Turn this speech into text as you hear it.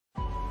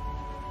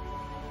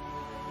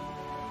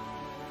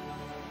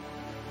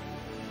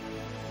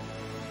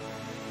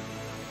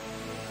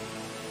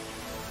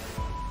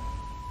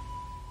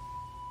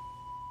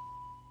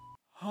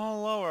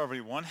Hello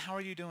everyone, how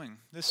are you doing?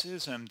 This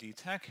is MD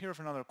Tech here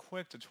for another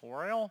quick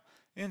tutorial.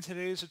 In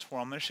today's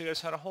tutorial, I'm going to show you guys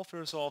how to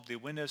hopefully resolve the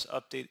Windows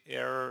Update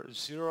error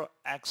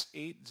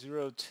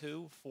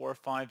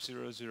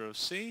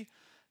 0x8024500c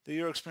that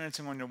you're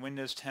experiencing on your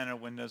Windows 10 or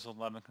Windows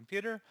 11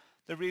 computer.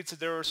 That reads that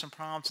there are some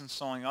problems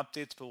installing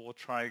updates, but we'll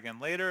try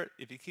again later.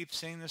 If you keep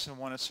seeing this and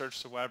want to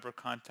search the web or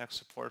contact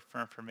support for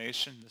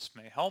information, this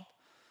may help.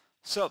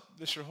 So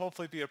this should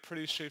hopefully be a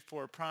pretty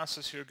straightforward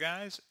process here,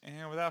 guys.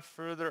 And without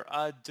further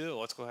ado,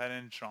 let's go ahead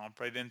and jump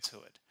right into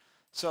it.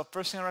 So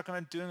first thing I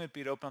recommend doing would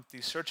be to open up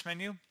the search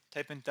menu,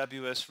 type in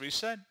WS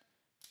Reset,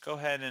 go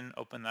ahead and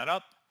open that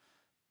up.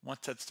 Once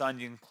that's done,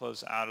 you can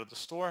close out of the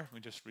store. We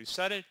just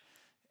reset it.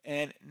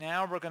 And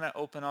now we're going to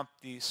open up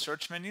the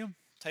search menu,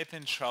 type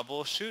in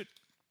Troubleshoot,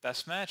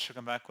 best match. We'll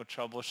come back with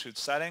Troubleshoot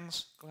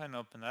Settings. Go ahead and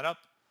open that up.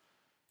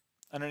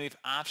 Underneath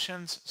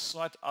Options,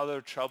 select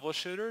Other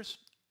Troubleshooters.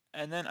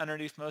 And then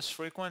underneath Most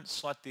Frequent,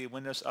 select the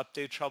Windows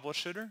Update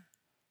Troubleshooter.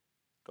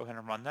 Go ahead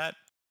and run that.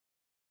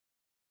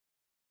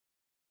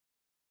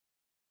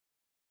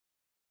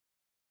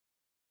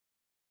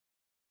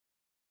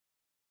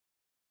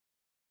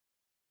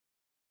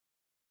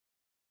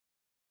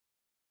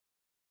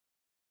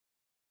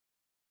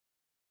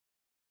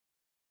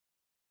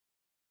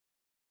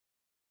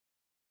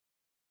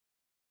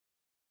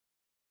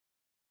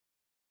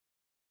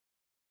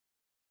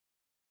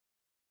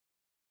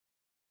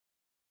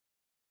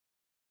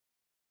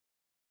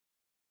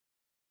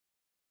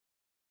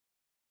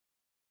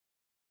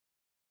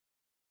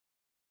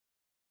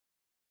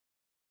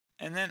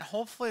 And then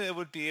hopefully it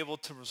would be able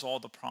to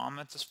resolve the problem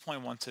at this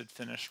point once it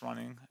finished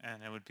running,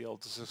 and it would be able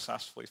to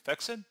successfully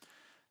fix it.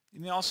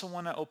 You may also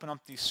want to open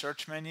up the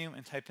search menu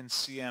and type in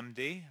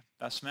CMD,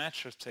 best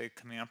match, or take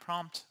command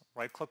prompt,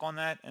 right click on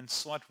that and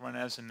select run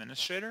as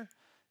administrator.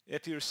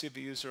 If you receive a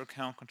user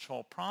account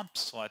control prompt,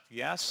 select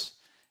yes.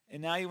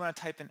 And now you want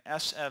to type in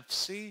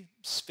SFC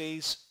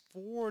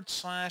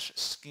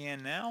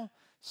 /scan now.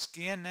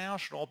 Scan now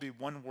should all be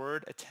one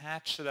word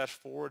attached to that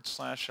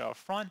 / out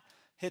front.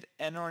 Hit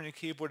enter on your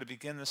keyboard to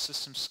begin the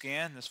system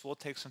scan. This will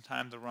take some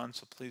time to run,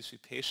 so please be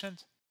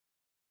patient.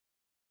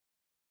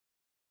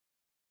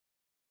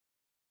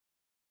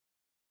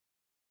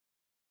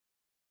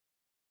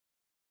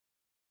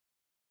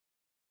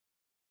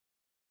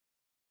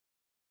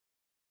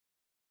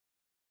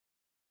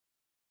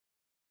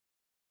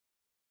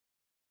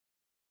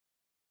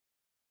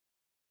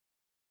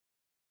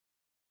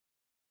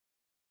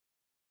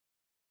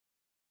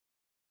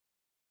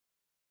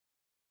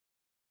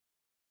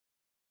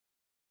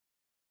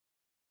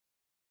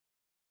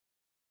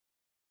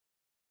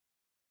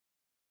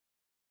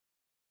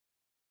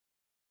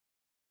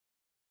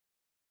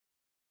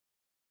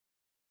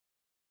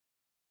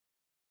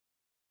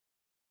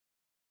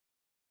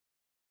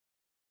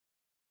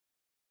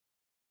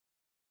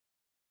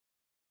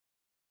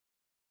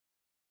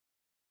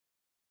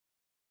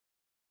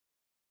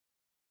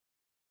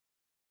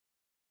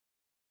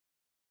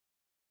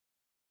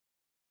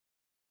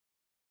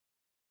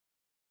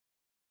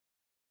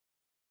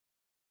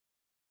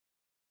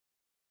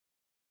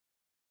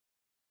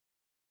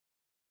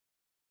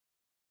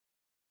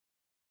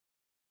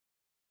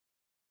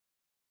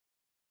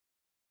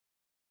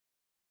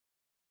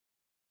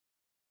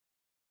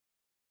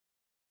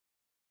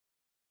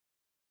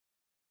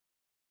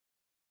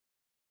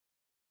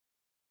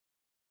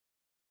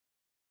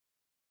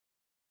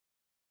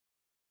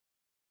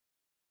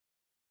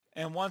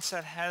 And once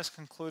that has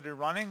concluded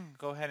running,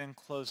 go ahead and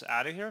close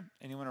out of here.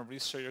 And you want to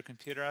restart your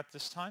computer at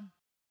this time.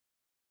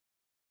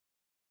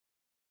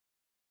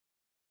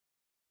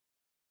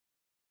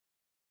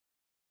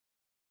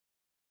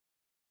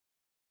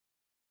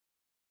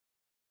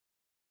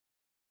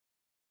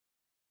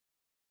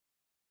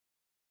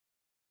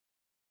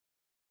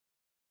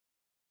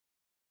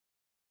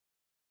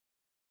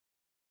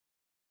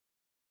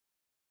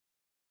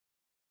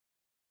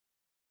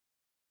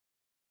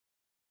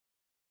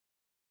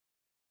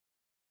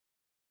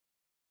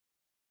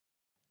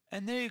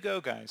 And there you go,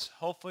 guys.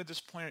 Hopefully this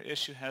pointer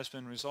issue has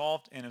been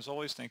resolved. And as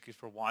always, thank you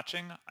for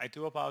watching. I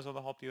do hope I was able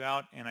to help you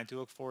out, and I do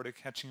look forward to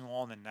catching you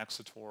all in the next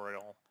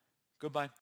tutorial. Goodbye.